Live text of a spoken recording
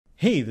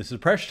Hey, this is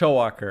Presh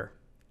Towalkar.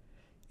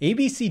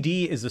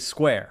 ABCD is a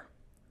square.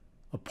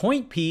 A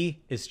point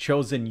P is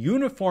chosen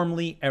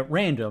uniformly at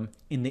random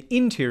in the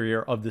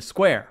interior of the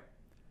square.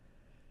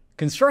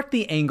 Construct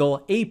the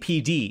angle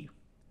APD.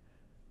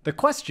 The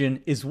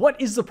question is, what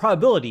is the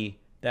probability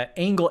that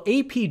angle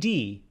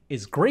APD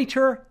is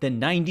greater than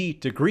 90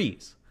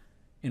 degrees?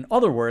 In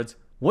other words,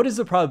 what is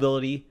the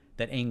probability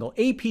that angle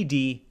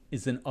APD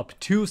is an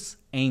obtuse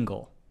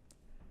angle?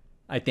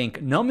 I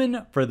thank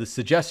Numan for the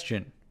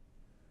suggestion.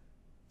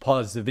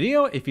 Pause the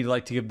video if you'd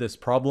like to give this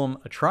problem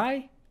a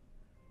try.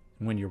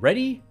 And when you're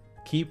ready,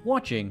 keep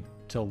watching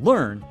to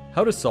learn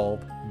how to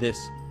solve this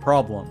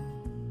problem.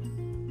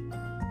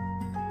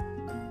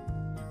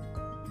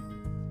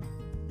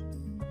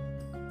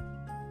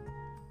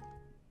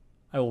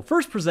 I will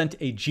first present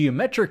a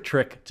geometric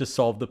trick to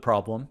solve the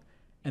problem,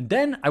 and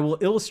then I will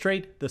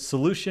illustrate the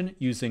solution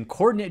using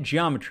coordinate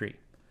geometry.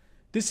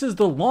 This is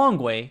the long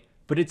way,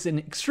 but it's an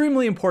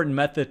extremely important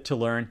method to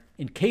learn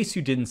in case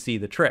you didn't see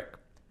the trick.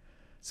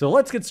 So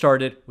let's get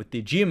started with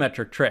the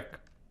geometric trick.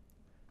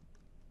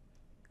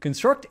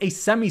 Construct a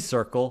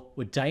semicircle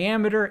with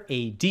diameter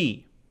AD.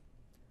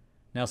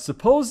 Now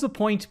suppose the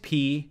point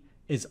P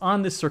is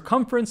on the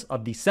circumference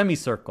of the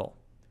semicircle.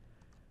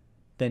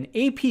 Then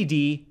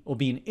APD will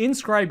be an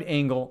inscribed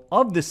angle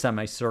of the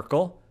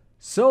semicircle,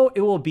 so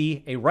it will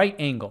be a right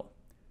angle.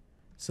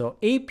 So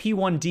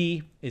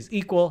AP1D is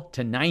equal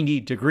to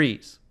 90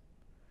 degrees.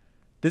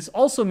 This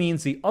also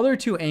means the other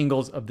two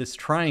angles of this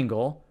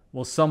triangle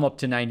will sum up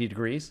to 90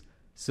 degrees.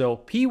 So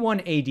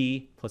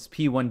P1AD plus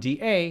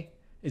P1DA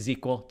is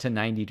equal to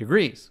 90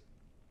 degrees.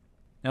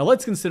 Now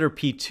let's consider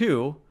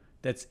P2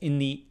 that's in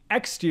the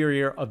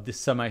exterior of the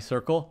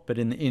semicircle, but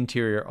in the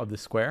interior of the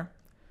square.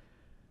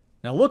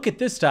 Now look at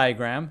this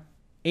diagram,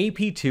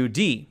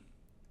 AP2D.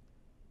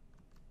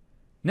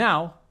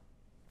 Now,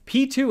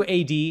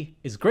 P2AD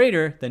is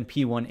greater than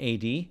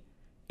P1AD,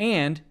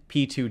 and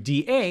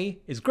P2DA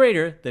is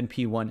greater than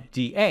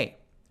P1DA.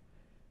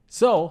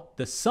 So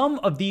the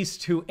sum of these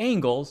two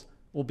angles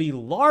will be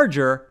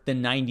larger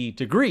than 90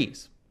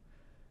 degrees.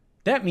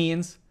 That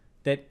means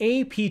that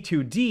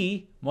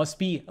AP2D must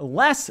be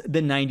less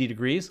than 90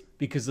 degrees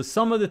because the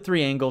sum of the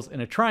three angles in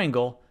a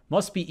triangle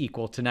must be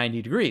equal to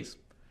 90 degrees.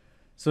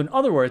 So in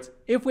other words,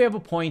 if we have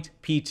a point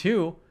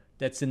P2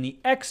 that's in the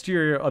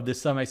exterior of the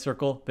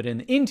semicircle but in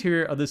the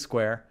interior of the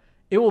square,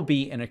 it will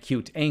be an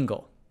acute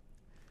angle.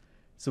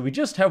 So we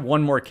just have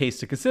one more case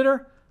to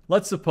consider.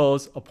 Let's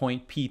suppose a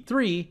point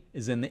P3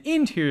 is in the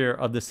interior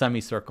of the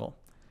semicircle.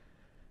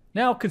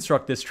 Now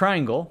construct this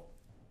triangle.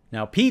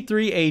 Now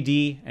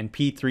P3AD and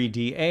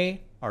P3DA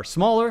are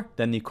smaller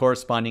than the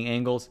corresponding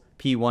angles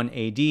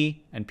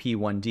P1AD and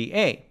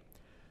P1DA.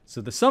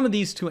 So the sum of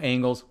these two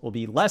angles will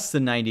be less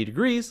than 90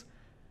 degrees.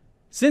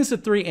 Since the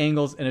three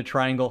angles in a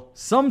triangle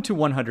sum to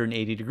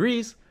 180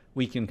 degrees,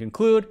 we can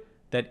conclude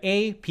that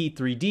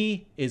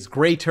AP3D is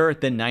greater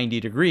than 90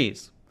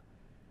 degrees.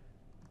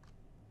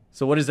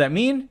 So what does that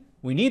mean?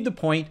 We need the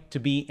point to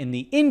be in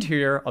the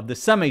interior of the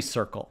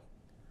semicircle.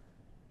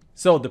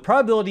 So the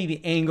probability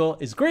the angle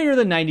is greater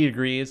than 90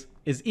 degrees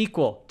is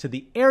equal to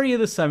the area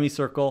of the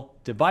semicircle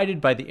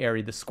divided by the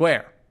area of the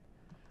square.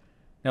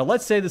 Now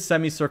let's say the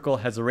semicircle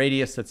has a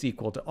radius that's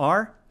equal to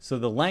r, so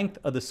the length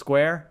of the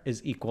square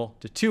is equal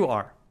to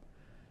 2r.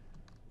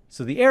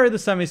 So the area of the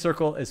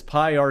semicircle is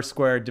pi r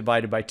squared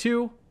divided by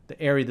 2.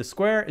 The area of the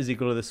square is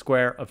equal to the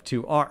square of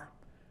 2r.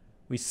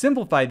 We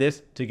simplify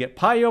this to get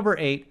pi over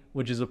 8,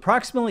 which is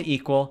approximately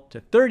equal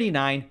to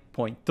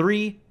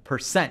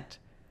 39.3%.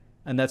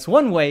 And that's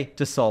one way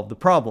to solve the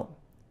problem.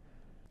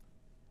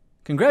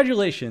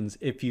 Congratulations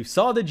if you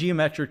saw the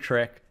geometric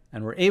trick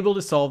and were able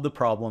to solve the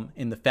problem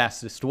in the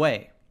fastest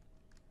way.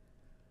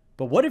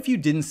 But what if you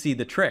didn't see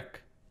the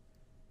trick?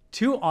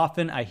 Too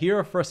often I hear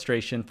a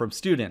frustration from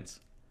students.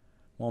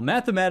 Well,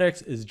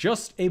 mathematics is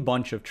just a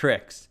bunch of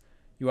tricks.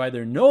 You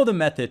either know the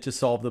method to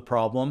solve the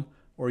problem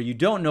or you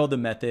don't know the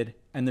method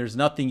and there's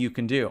nothing you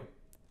can do.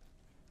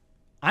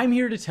 I'm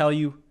here to tell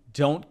you,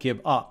 don't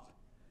give up.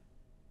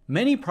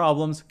 Many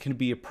problems can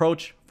be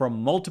approached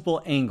from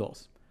multiple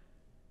angles.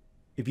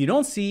 If you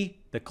don't see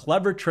the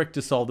clever trick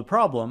to solve the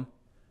problem,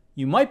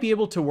 you might be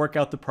able to work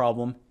out the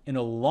problem in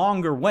a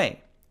longer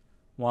way.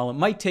 While it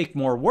might take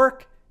more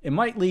work, it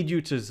might lead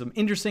you to some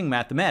interesting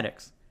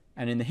mathematics.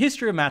 And in the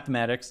history of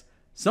mathematics,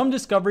 some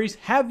discoveries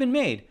have been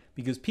made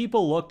because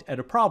people looked at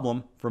a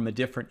problem from a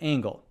different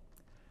angle.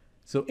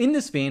 So in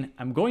this vein,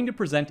 I'm going to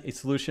present a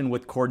solution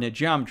with coordinate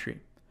geometry.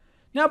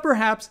 Now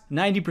perhaps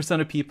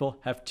 90% of people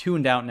have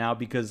tuned out now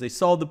because they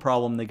solved the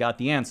problem, they got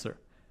the answer.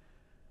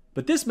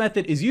 But this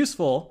method is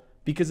useful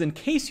because in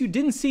case you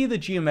didn't see the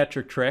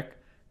geometric trick,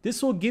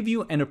 this will give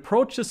you an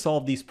approach to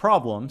solve these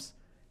problems,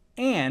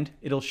 and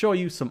it'll show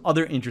you some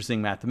other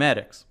interesting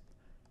mathematics.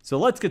 So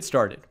let's get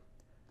started.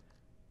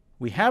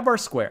 We have our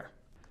square.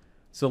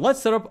 So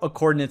let's set up a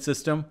coordinate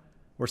system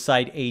where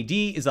side AD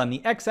is on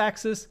the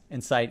x-axis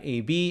and side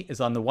AB is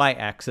on the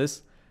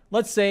y-axis.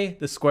 Let's say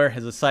the square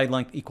has a side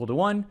length equal to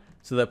 1,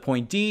 so that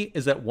point D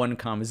is at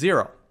 1,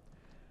 0.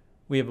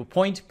 We have a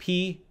point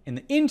P in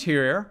the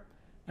interior,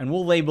 and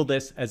we'll label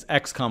this as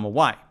x comma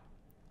y.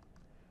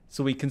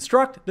 So we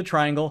construct the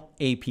triangle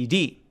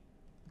APD.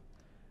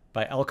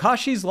 By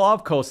Al-Kashi's law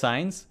of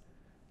cosines,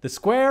 the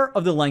square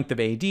of the length of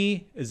AD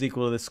is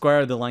equal to the square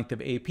of the length of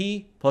AP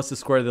plus the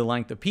square of the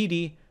length of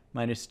PD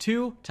minus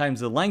 2 times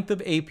the length of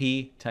AP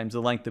times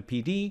the length of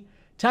PD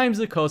times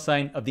the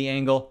cosine of the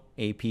angle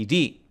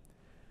APD.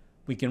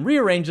 We can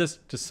rearrange this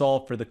to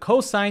solve for the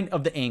cosine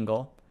of the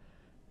angle,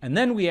 and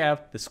then we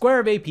have the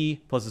square of AP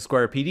plus the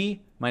square of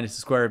PD minus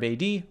the square of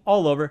AD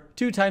all over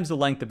 2 times the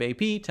length of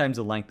AP times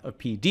the length of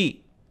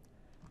PD.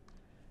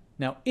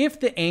 Now, if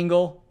the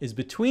angle is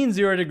between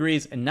 0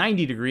 degrees and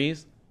 90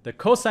 degrees, the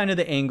cosine of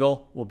the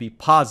angle will be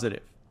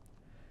positive.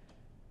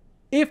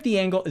 If the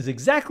angle is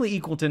exactly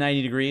equal to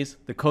 90 degrees,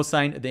 the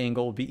cosine of the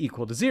angle will be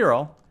equal to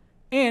 0.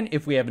 And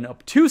if we have an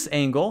obtuse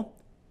angle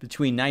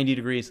between 90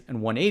 degrees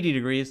and 180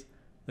 degrees,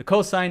 the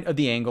cosine of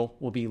the angle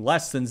will be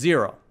less than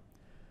 0.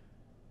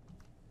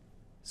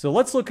 So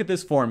let's look at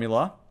this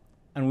formula,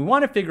 and we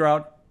want to figure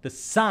out the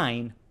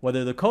sign,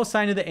 whether the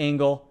cosine of the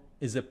angle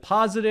is a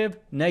positive,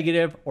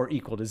 negative, or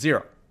equal to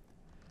 0.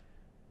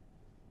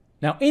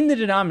 Now in the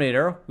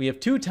denominator, we have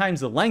 2 times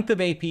the length of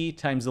AP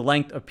times the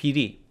length of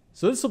PD.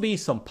 So this will be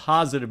some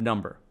positive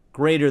number,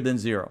 greater than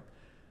 0.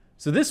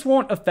 So this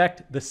won't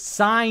affect the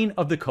sign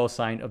of the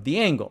cosine of the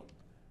angle.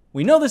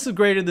 We know this is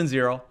greater than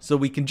 0, so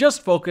we can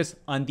just focus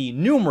on the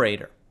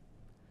numerator.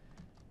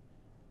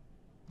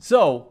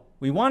 So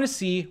we want to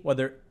see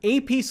whether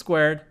AP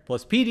squared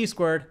plus PD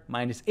squared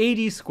minus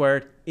AD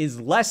squared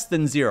is less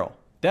than 0.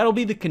 That'll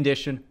be the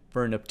condition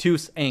for an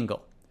obtuse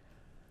angle.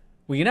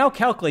 We can now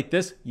calculate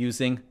this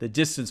using the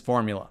distance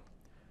formula.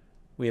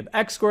 We have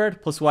x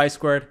squared plus y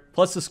squared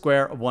plus the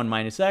square of 1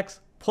 minus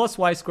x plus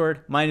y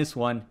squared minus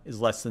 1 is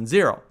less than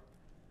 0.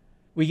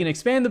 We can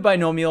expand the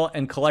binomial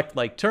and collect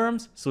like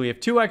terms, so we have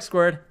 2x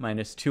squared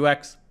minus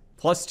 2x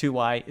plus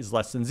 2y is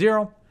less than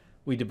 0.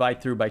 We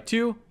divide through by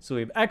 2, so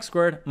we have x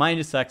squared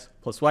minus x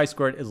plus y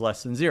squared is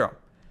less than 0.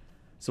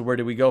 So where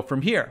do we go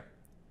from here?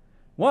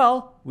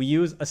 Well, we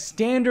use a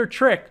standard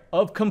trick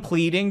of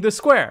completing the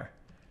square.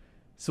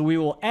 So we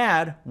will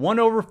add 1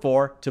 over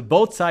 4 to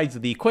both sides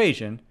of the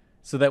equation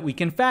so that we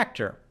can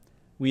factor.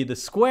 We have the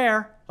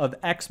square of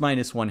x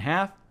minus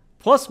 1/2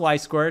 plus y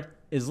squared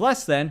is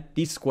less than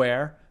the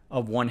square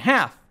of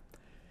 1/2.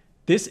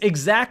 This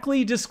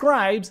exactly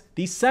describes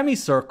the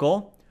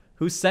semicircle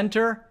whose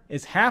center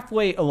is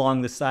halfway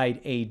along the side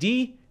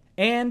AD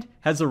and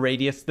has a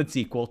radius that's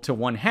equal to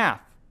 1/2.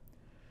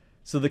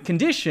 So the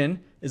condition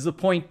is the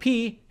point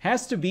P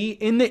has to be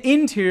in the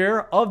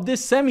interior of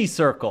this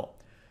semicircle.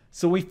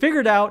 So we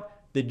figured out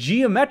the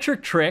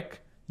geometric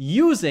trick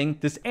using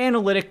this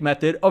analytic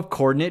method of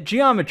coordinate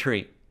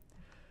geometry.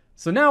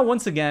 So now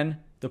once again,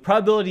 the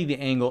probability the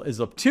angle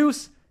is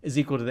obtuse is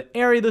equal to the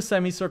area of the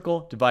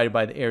semicircle divided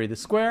by the area of the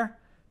square.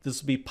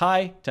 This will be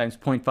pi times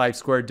 0.5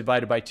 squared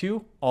divided by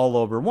 2 all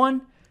over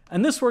 1.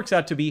 And this works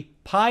out to be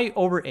pi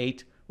over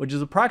 8, which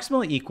is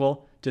approximately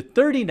equal to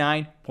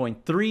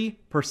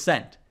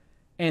 39.3%.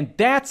 And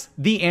that's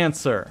the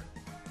answer.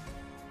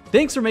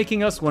 Thanks for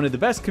making us one of the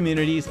best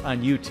communities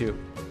on YouTube.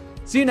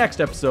 See you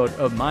next episode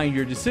of Mind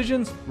Your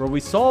Decisions, where we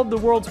solve the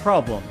world's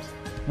problems,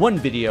 one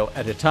video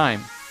at a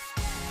time.